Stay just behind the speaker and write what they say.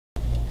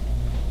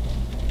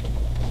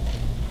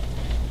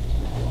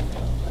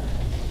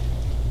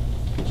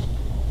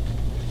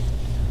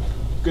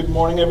Good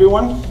morning,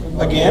 everyone,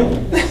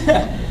 again.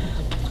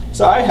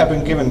 So I have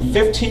been given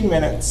 15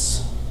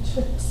 minutes,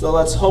 so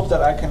let's hope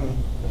that I can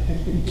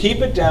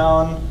keep it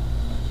down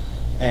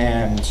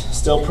and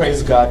still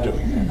praise God doing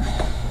it.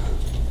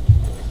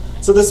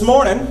 So this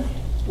morning,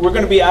 we're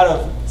going to be out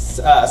of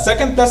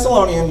 2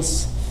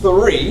 Thessalonians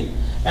 3,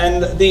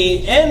 and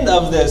the end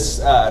of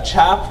this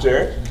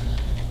chapter,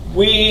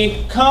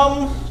 we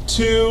come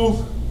to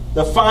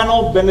the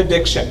final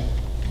benediction.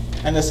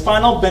 And this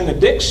final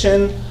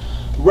benediction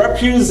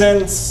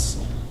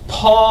represents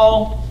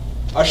Paul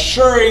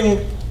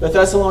assuring the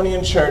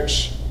Thessalonian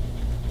church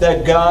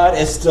that God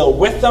is still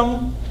with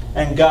them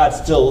and God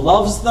still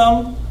loves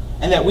them,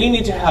 and that we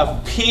need to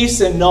have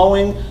peace in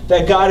knowing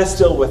that God is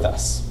still with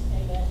us.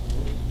 Amen.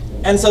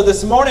 And so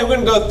this morning we're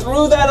going to go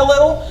through that a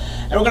little,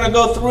 and we're going to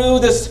go through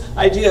this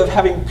idea of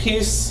having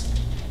peace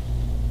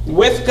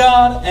with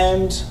God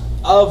and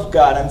of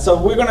God. And so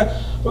we're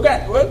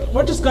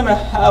just going to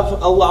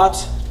have a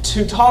lot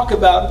to talk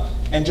about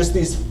in just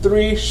these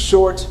 3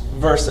 short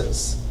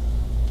verses.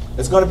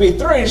 It's going to be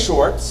 3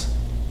 short,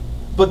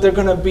 but they're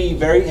going to be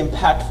very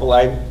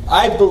impactful,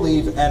 I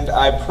believe, and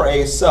I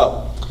pray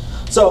so.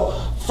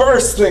 So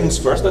first things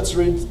first, let's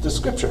read the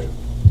scripture.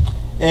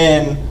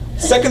 In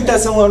 2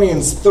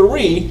 Thessalonians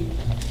 3,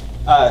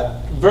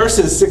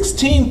 verses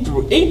 16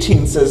 through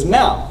 18 says,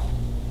 "Now,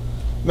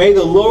 may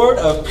the Lord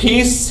of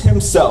peace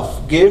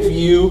himself give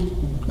you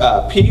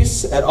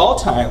peace at all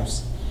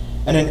times,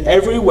 and in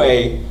every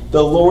way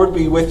the Lord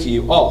be with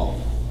you all.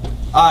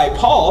 I,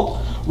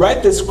 Paul,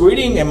 write this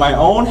greeting in my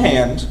own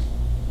hand,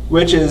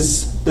 which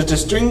is the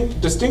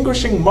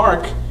distinguishing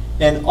mark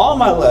in all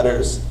my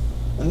letters,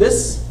 and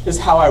this is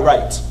how I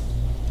write.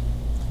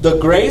 The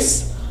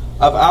grace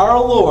of our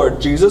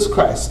Lord Jesus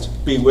Christ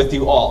be with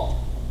you all."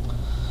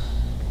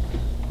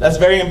 That's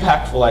very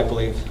impactful, I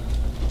believe.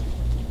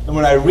 And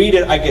when I read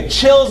it, I get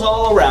chills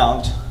all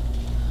around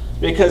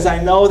because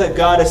I know that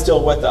God is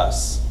still with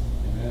us.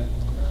 Amen.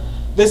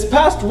 This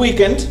past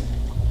weekend,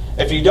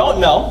 if you don't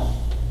know,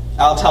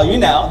 I'll tell you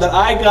now that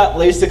I got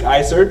LASIK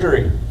eye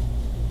surgery.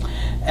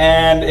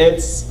 And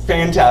it's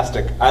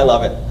fantastic. I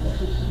love it.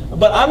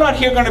 But I'm not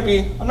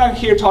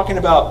here talking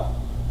about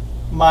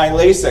my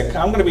LASIK.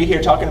 I'm going to be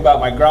here talking about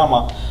my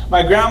grandma.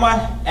 My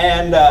grandma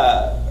and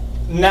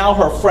now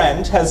her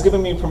friend has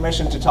given me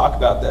permission to talk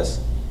about this.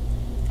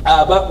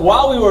 But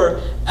while we were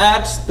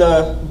at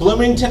the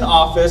Bloomington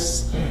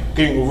office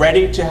getting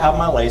ready to have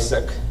my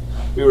LASIK,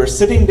 we were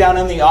sitting down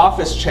in the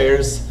office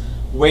chairs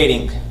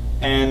waiting.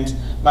 And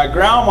my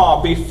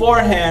grandma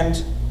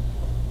beforehand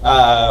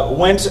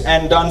went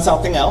and done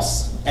something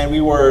else, and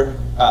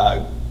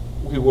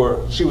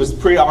she was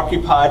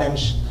preoccupied, and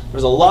there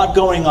was a lot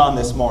going on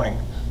that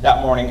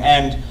morning.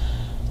 And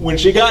when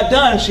she got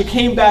done, she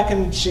came back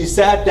and she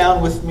sat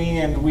down with me,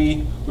 and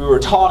we were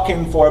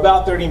talking for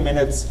about 30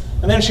 minutes.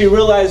 And then she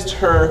realized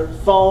her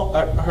phone,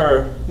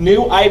 her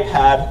new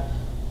iPad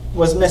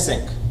was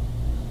missing.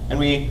 And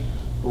we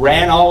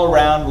ran all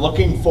around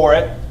looking for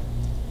it.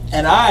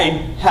 And I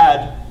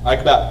had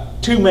like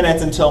about 2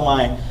 minutes until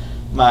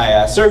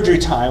my surgery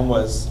time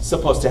was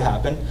supposed to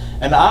happen.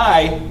 And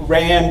I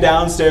ran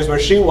downstairs where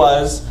she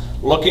was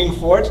looking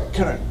for it,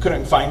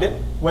 couldn't find it.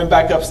 Went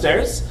back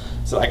upstairs,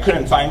 so I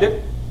couldn't find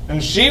it.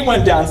 And she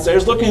went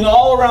downstairs looking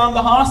all around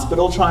the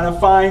hospital trying to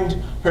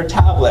find her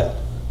tablet.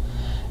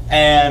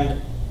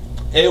 And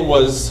it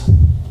was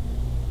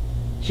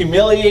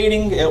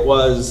humiliating, it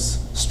was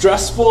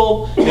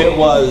stressful, it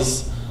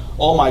was,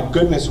 oh my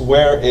goodness,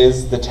 where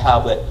is the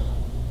tablet?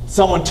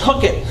 Someone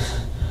took it.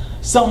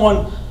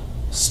 Someone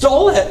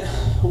stole it.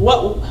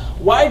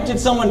 Why did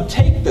someone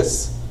take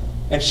this?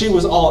 And she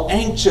was all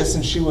anxious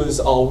and she was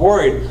all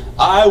worried.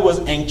 I was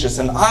anxious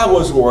and I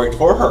was worried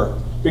for her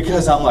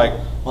because I'm like,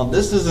 well,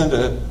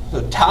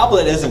 the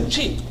tablet isn't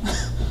cheap.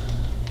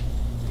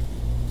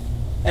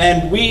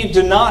 And we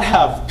do not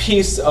have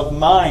peace of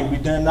mind. We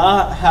do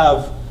not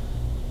have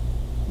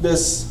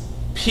this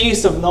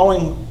peace of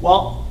knowing,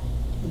 well,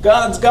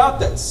 God's got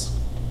this.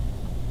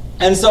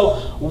 And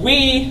so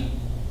we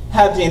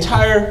had the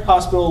entire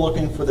hospital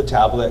looking for the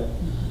tablet,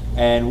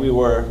 and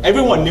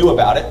everyone knew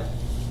about it.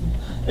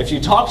 If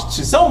you talked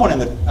to someone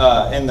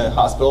in the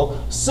hospital,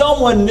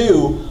 someone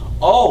knew,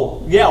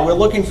 oh yeah, we're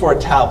looking for a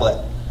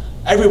tablet.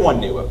 Everyone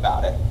knew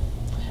about it.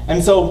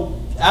 And so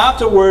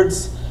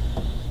afterwards,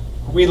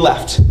 we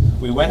left.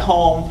 We went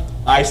home.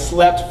 I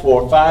slept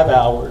for 5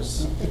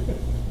 hours.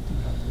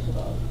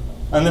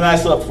 And then I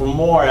slept for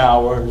more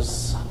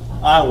hours.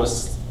 I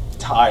was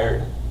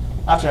tired.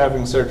 After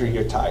having surgery,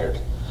 you're tired.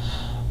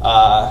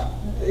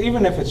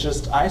 Even if it's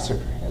just eye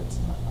surgery, it's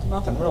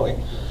nothing really.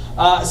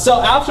 So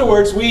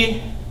afterwards,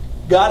 we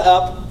got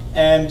up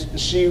and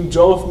she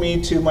drove me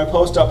to my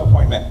post-op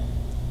appointment.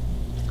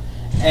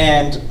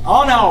 And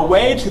on our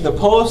way to the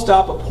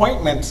post-op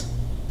appointment,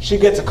 she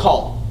gets a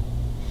call.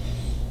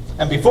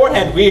 And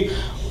beforehand,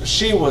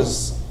 she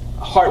was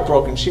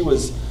heartbroken.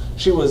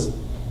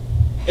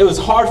 It was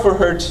hard for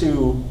her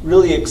to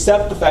really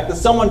accept the fact that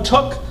someone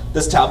took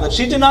this tablet.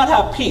 She did not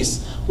have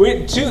peace.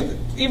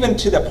 Even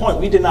to that point,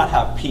 we did not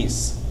have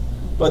peace.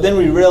 But then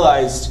we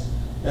realized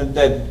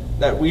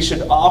that we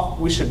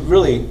should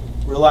really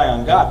rely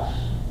on God.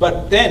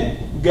 But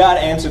then God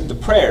answered the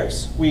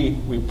prayers. We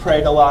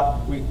prayed a lot.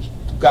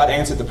 God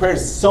answered the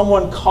prayers.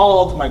 Someone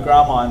called my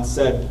grandma and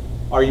said,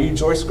 "Are you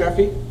Joyce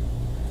Greffy?"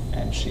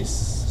 And she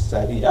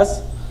said,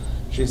 "Yes."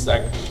 She's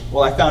like,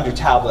 "Well, I found your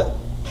tablet.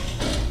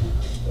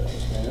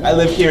 I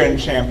live here in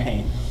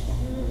Champaign."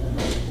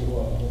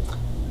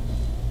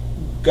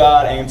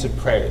 God answered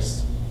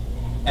prayers,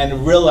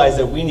 and realized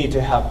that we need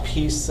to have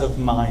peace of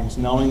mind,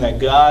 knowing that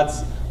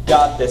God's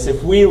got this.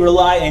 If we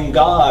rely in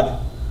God,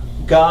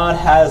 God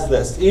has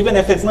this. Even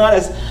if it's not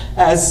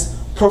as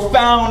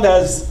profound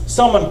as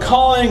someone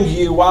calling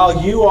you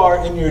while you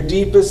are in your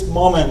deepest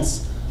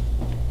moments,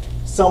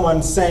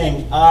 someone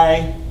saying,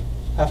 "I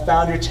have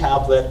found your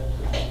tablet,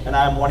 and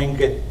I want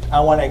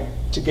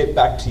to get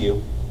back to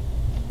you."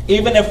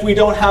 Even if we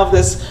don't have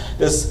this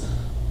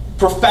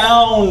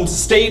profound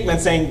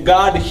statement saying,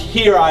 "God,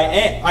 here I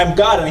am. I'm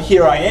God, and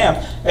here I am."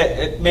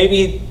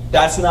 Maybe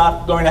that's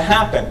not going to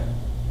happen.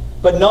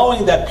 But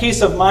knowing that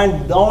peace of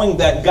mind, knowing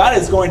that God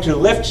is going to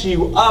lift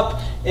you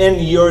up in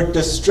your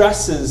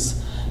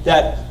distresses,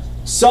 that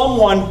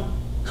someone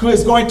who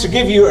is going to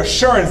give you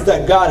assurance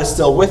that God is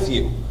still with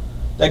you,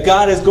 that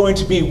God is going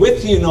to be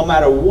with you no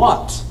matter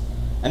what.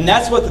 And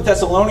that's what the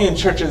Thessalonian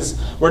churches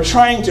were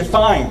trying to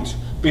find.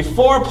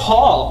 Before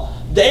Paul,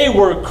 they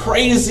were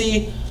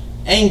crazy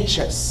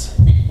anxious.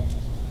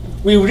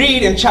 We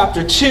read in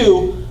chapter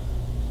 2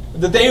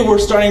 that they were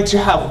starting to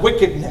have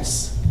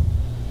wickedness.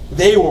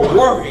 They were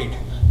worried.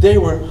 They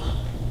were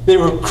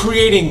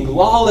creating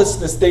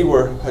lawlessness. They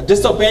were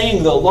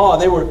disobeying the law.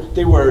 They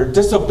were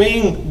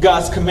disobeying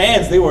God's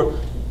commands. They were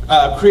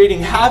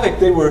creating havoc.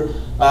 They were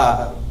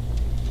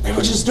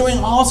just doing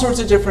all sorts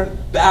of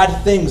different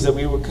bad things that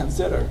we would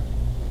consider.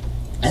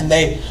 And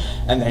they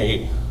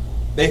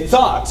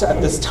thought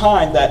at this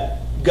time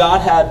that God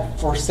had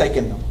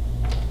forsaken them.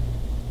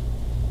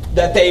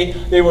 That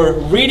they were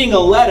reading a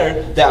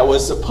letter that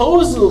was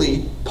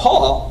supposedly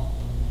Paul,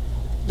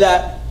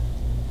 that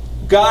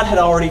God had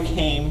already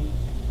came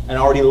and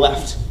already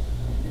left.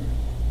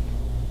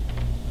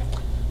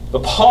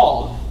 But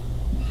Paul,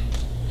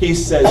 he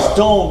says,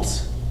 don't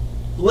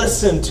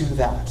listen to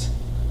that.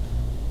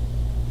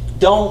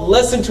 Don't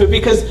listen to it,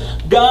 because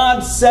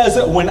God says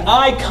that when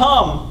I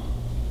come,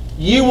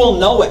 you will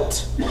know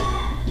it.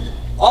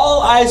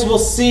 All eyes will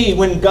see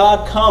when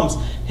God comes.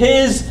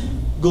 His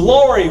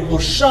glory will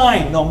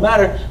shine no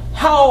matter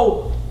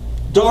how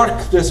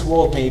dark this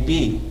world may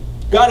be.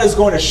 God is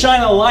going to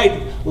shine a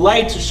light.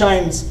 Light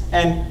shines,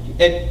 and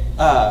it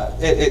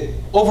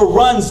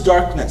overruns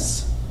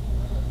darkness.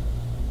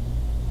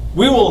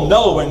 We will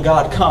know when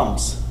God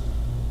comes.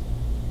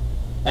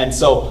 And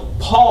so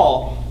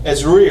Paul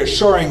is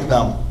reassuring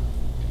them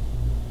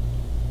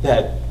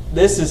that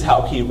this is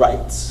how he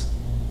writes.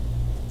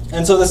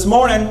 And so this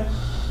morning,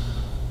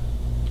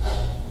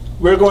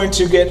 we're going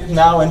to get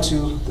now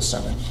into the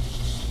sermon.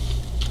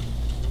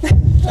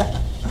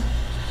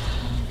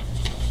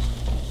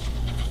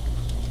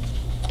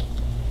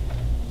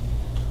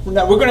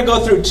 Now we're going to go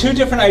through two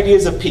different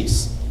ideas of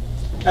peace.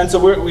 And so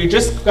we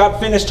just got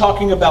finished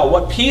talking about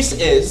what peace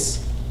is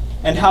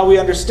and how we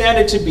understand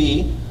it to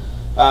be.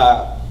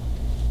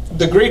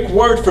 The Greek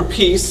word for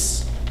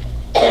peace,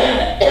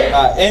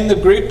 in the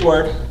Greek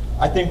word,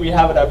 I think we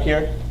have it up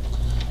here,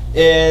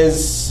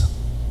 is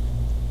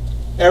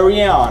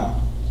erion.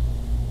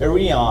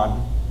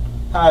 Erion,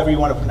 however you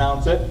want to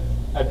pronounce it.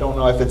 I don't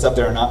know if it's up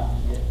there or not.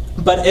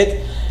 But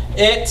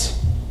it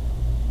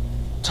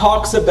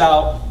talks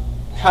about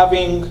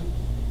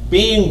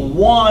being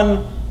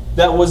one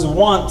that was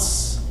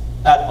once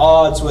at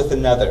odds with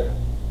another.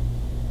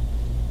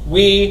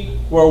 We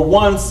were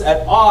once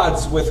at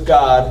odds with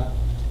God,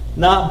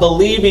 not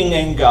believing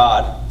in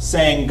God,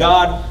 saying,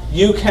 "God,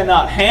 you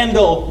cannot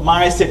handle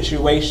my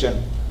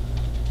situation."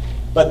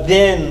 But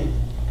then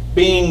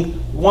being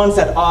once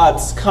at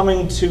odds,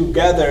 coming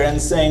together and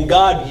saying,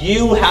 "God,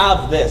 you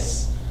have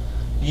this.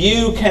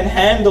 You can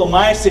handle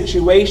my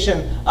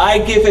situation. I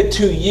give it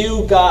to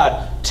you,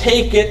 God.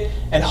 Take it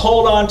and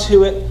hold on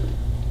to it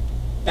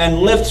and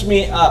lift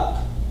me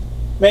up.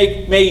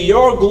 May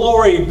your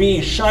glory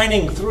be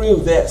shining through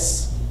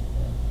this."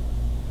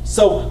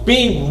 So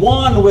being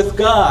one with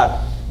God,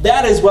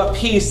 that is what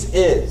peace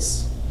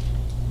is.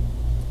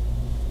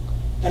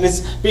 And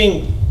it's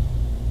being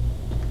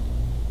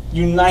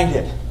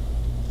united.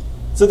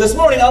 So this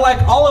morning, I'd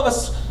like all of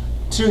us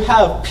to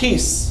have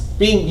peace,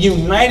 being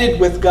united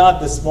with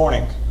God this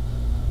morning.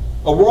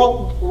 A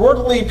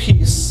worldly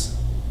peace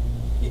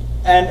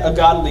and a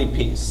godly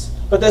peace.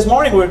 But this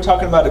morning we're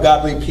talking about a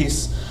godly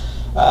peace.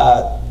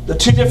 The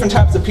two different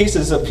types of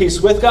peaces, a peace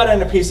with God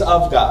and a peace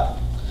of God.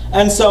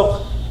 And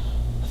so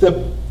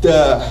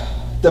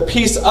the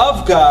peace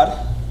of God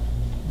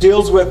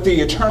deals with the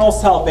eternal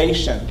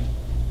salvation,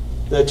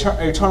 the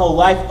eternal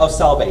life of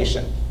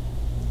salvation.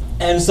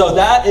 And so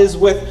that is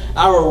with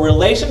our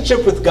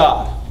relationship with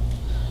God.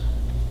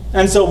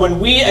 And so when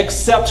we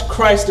accept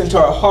Christ into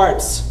our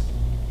hearts,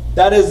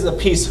 that is the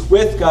peace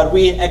with God.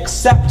 We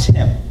accept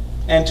Him.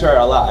 enter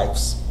our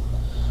lives.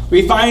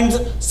 We find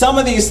some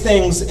of these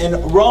things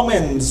in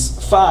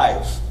Romans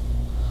 5.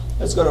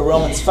 Let's go to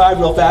Romans 5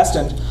 real fast.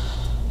 And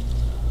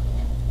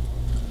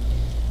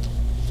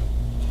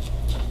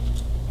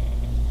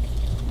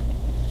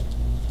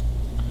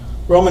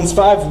Romans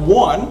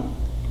 5:1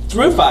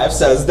 through 5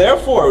 says,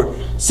 "Therefore,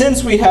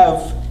 since we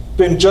have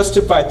been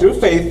justified through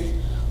faith,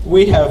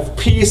 we have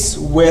peace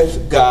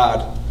with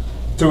God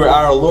through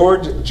our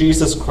Lord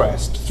Jesus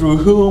Christ, through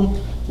whom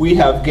we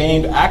have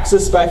gained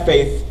access by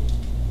faith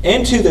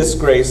into this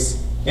grace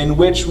in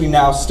which we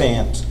now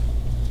stand.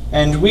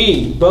 And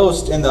we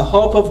boast in the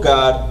hope of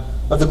God,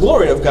 of the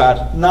glory of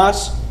God, not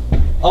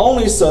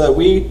only so that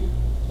we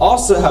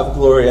also have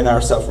glory in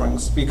our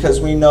sufferings, because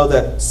we know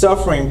that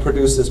suffering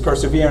produces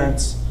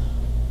perseverance,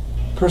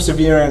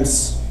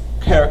 perseverance,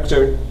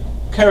 character,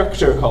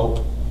 character, hope,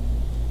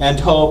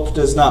 and hope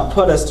does not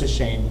put us to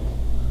shame,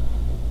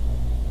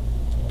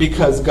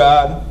 because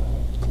God's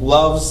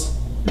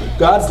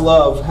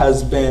love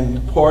has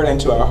been poured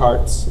into our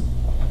hearts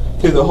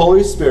through the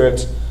Holy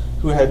Spirit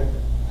who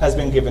has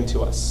been given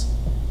to us."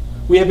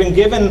 We have been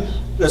given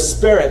the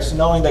Spirit,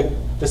 knowing that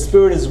the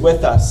Spirit is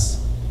with us.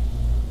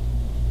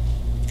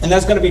 And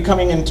that's going to be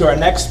coming into our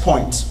next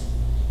point,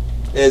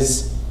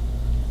 is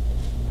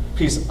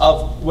peace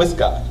with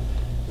God.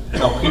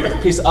 No,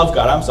 peace of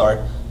God, I'm sorry.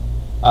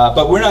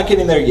 But we're not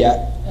getting there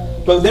yet.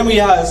 But then we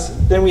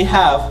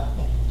have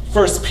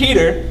 1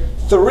 Peter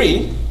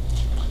 3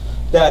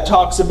 that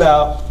talks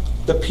about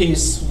the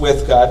peace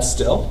with God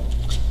still,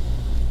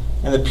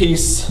 and the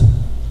peace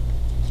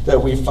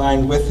that we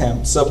find with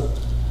him. So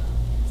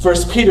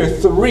 1 Peter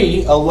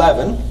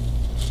 3:11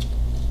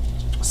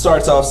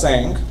 starts off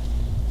saying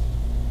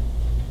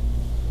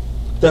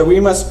that we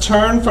must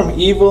turn from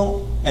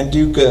evil and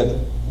do good.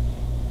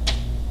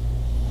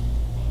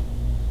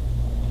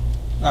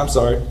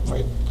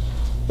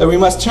 That we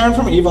must turn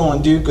from evil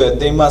and do good.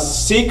 They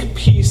must seek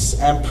peace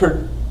and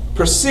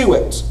pursue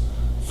it,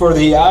 for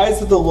the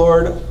eyes of the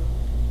Lord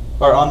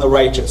are on the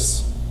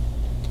righteous,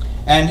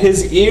 and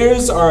his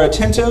ears are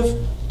attentive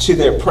to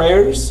their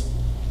prayers,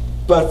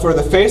 but for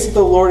the face of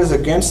the Lord is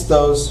against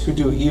those who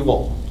do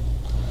evil.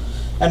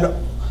 And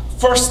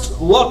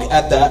first look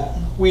at that,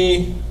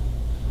 we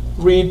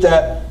read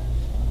that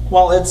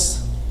while it's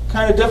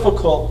kind of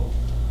difficult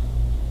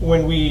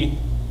when we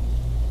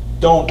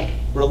don't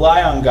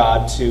rely on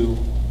God to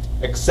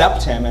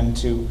accept him and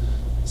to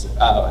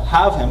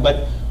have him,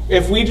 but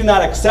if we do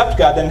not accept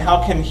God, then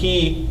how can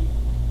he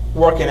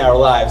work in our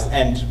lives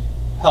and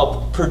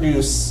help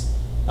produce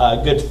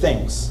good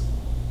things?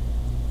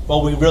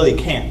 Well, we really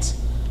can't.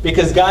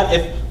 Because God,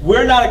 if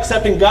we're not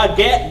accepting God,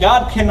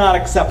 God cannot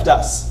accept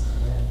us.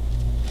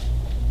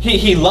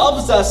 He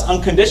loves us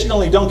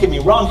unconditionally, don't get me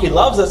wrong, he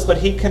loves us, but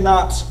he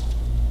cannot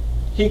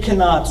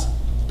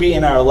be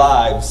in our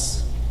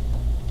lives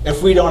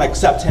if we don't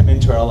accept him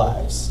into our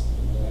lives.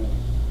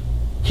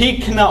 He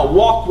cannot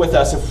walk with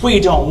us if we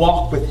don't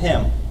walk with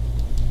him.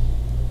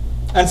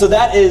 And so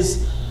that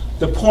is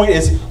the point,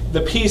 is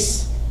the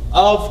peace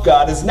of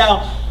God is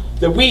now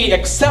that we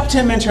accept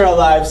him into our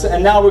lives,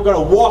 and now we're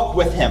going to walk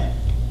with him.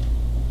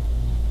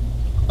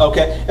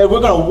 Okay? And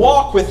we're going to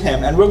walk with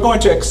him, and we're going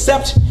to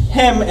accept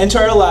him into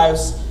our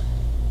lives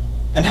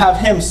and have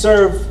him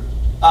serve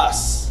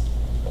us,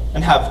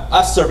 and have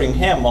us serving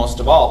him most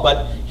of all.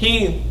 But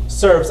he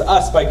serves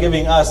us by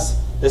giving us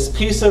this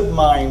peace of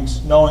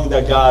mind, knowing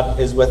that God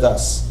is with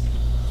us.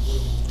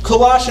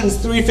 Colossians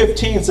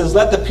 3:15 says,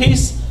 "Let the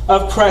peace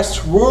of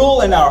Christ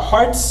rule in our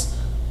hearts,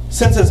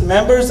 since as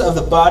members of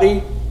the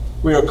body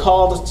we are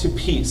called to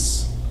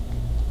peace."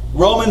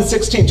 Romans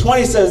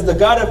 16:20 says, "The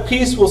God of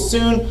peace will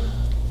soon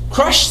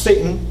crush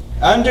Satan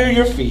under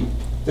your feet.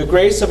 The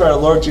grace of our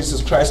Lord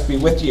Jesus Christ be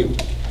with you."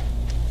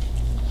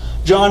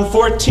 John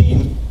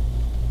 14.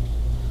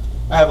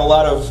 I have a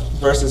lot of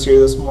verses here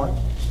this morning.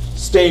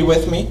 Stay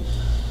with me.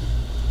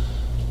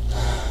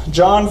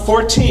 John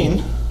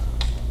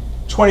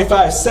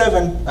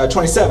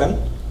 14:27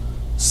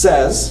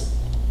 says,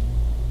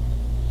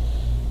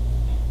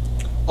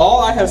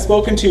 "All I have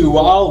spoken to you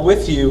while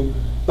with you,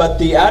 but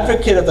the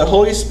advocate of the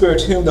Holy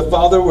Spirit, whom the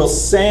Father will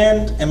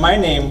send in my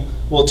name,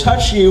 will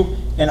touch you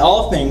in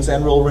all things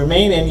and will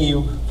remain in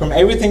you from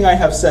everything I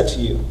have said to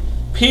you.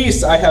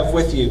 Peace I have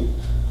with you.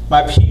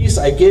 My peace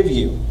I give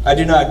you. I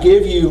do not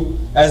give you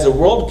as the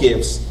world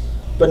gives,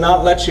 but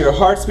not let your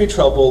hearts be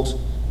troubled,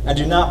 and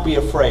do not be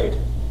afraid."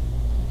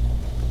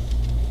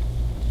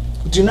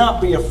 Do not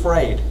be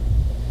afraid.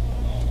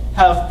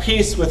 Have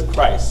peace with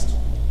Christ.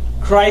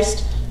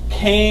 Christ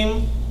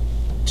came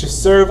to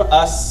serve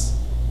us.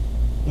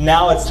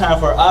 Now it's time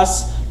for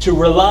us to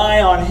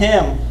rely on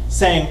him,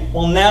 saying,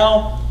 well,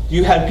 now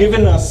you have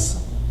given us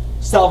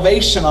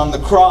salvation on the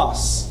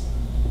cross.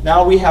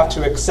 Now we have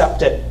to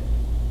accept it.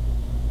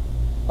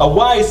 A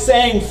wise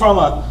saying from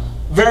a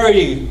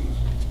very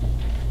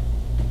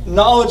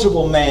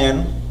knowledgeable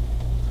man,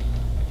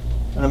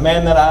 and a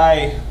man that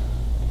I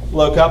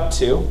look up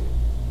to.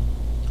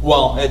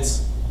 Well,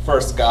 it's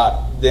first God,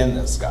 then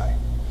this guy.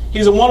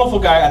 He's a wonderful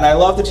guy, and I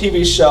love the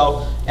TV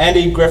show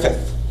Andy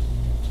Griffith.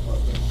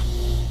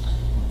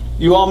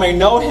 You all may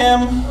know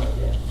him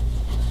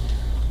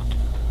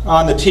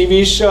on the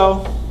TV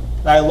show.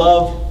 I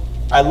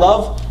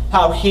love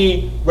how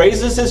he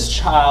raises his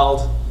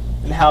child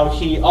and how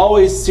he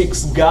always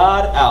seeks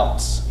God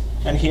out.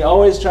 And he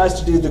always tries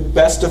to do the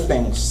best of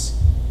things.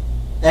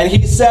 And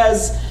he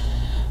says,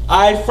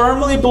 I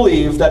firmly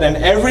believe that in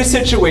every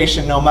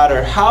situation, no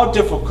matter how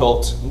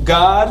difficult,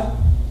 God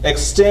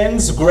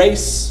extends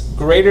grace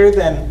greater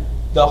than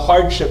the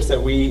hardships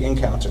that we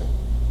encounter.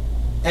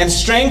 And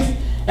strength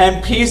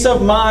and peace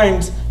of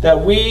mind that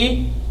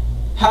we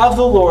have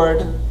the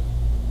Lord,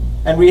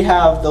 and we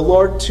have the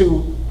Lord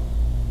to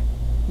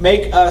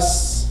make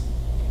us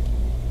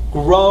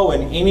grow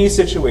in any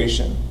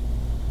situation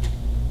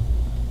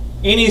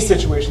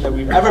that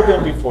we've ever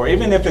been before,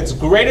 even if it's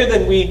greater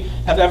than we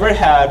have ever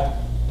had.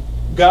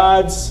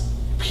 God's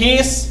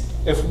peace,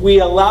 if we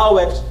allow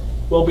it,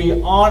 will be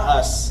on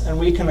us, and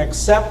we can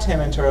accept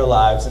him into our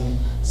lives and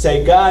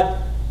say, God,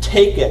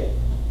 take it.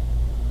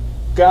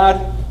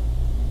 God,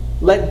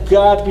 let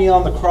God be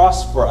on the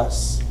cross for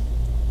us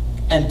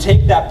and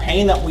take that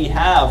pain that we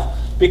have,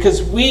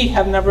 because we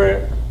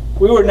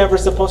were never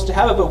supposed to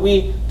have it, but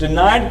we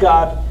denied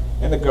God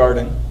in the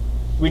garden.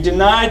 We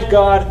denied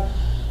God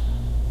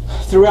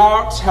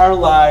throughout our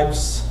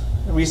lives,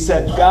 and we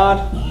said,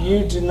 God,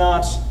 you do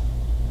not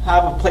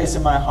have a place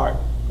in my heart.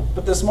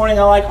 But this morning,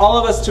 I'd like all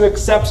of us to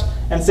accept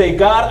and say,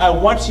 God, I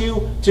want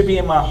you to be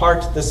in my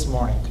heart this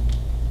morning.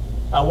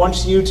 I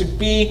want you to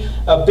be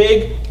a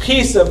big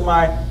piece of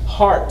my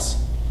heart.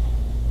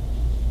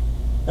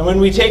 And when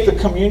we take the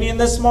communion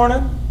this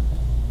morning,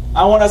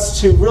 I want us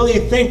to really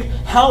think,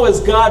 how is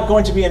God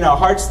going to be in our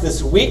hearts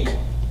this week?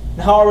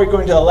 And how are we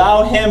going to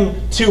allow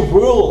him to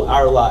rule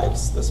our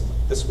lives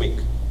this week?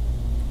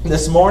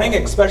 This morning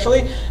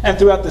especially, and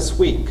throughout this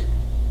week.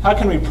 How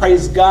can we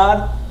praise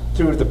God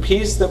through the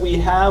peace that we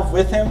have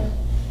with him?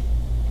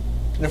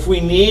 And if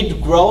we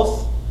need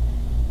growth,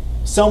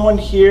 someone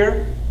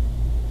here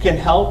can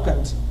help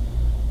and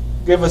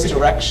give us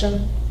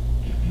direction.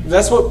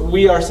 That's what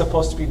we are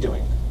supposed to be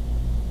doing.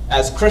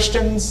 As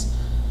Christians,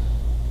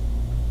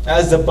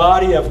 as the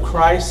body of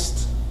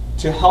Christ,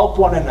 to help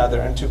one another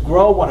and to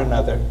grow one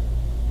another.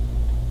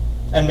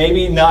 And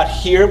maybe not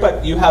here,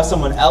 but you have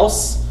someone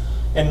else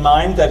in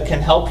mind that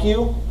can help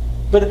you.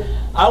 But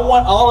I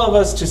want all of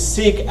us to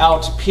seek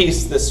out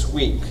peace this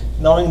week,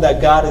 knowing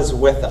that God is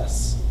with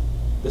us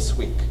this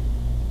week.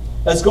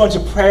 Let's go into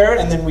prayer,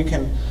 and then we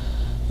can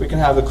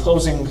have the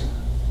closing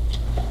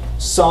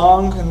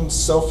song and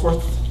so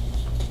forth.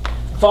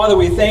 Father,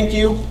 we thank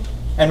you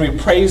and we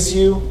praise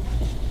you,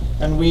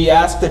 and we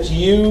ask that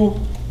you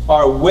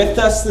are with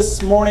us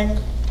this morning,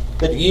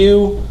 that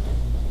you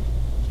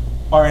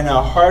are in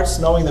our hearts,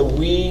 knowing that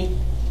we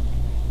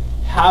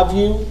have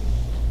you,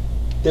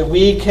 that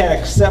we can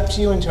accept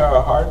you into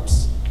our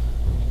hearts.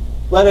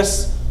 Let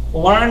us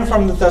learn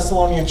from the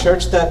Thessalonian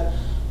church that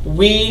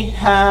we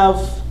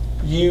have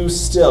you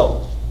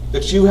still,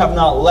 that you have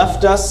not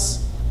left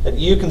us, that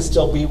you can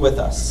still be with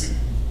us,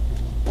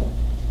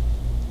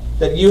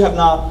 that you have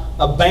not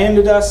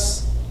abandoned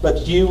us,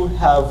 but you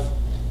have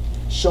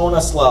shown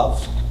us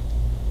love.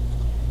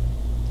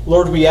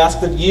 Lord, we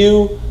ask that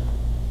you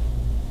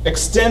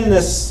extend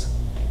this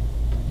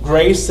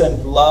grace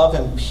and love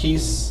and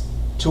peace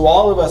to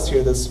all of us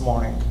here this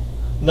morning,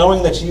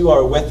 knowing that you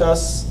are with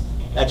us,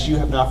 that you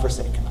have not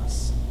forsaken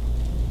us.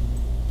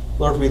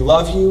 Lord, we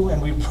love you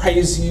and we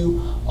praise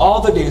you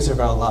all the days of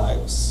our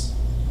lives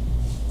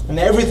and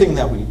everything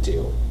that we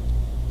do.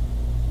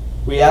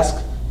 We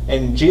ask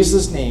in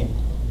Jesus' name,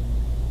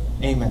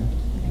 amen.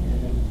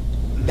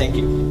 Thank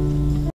you.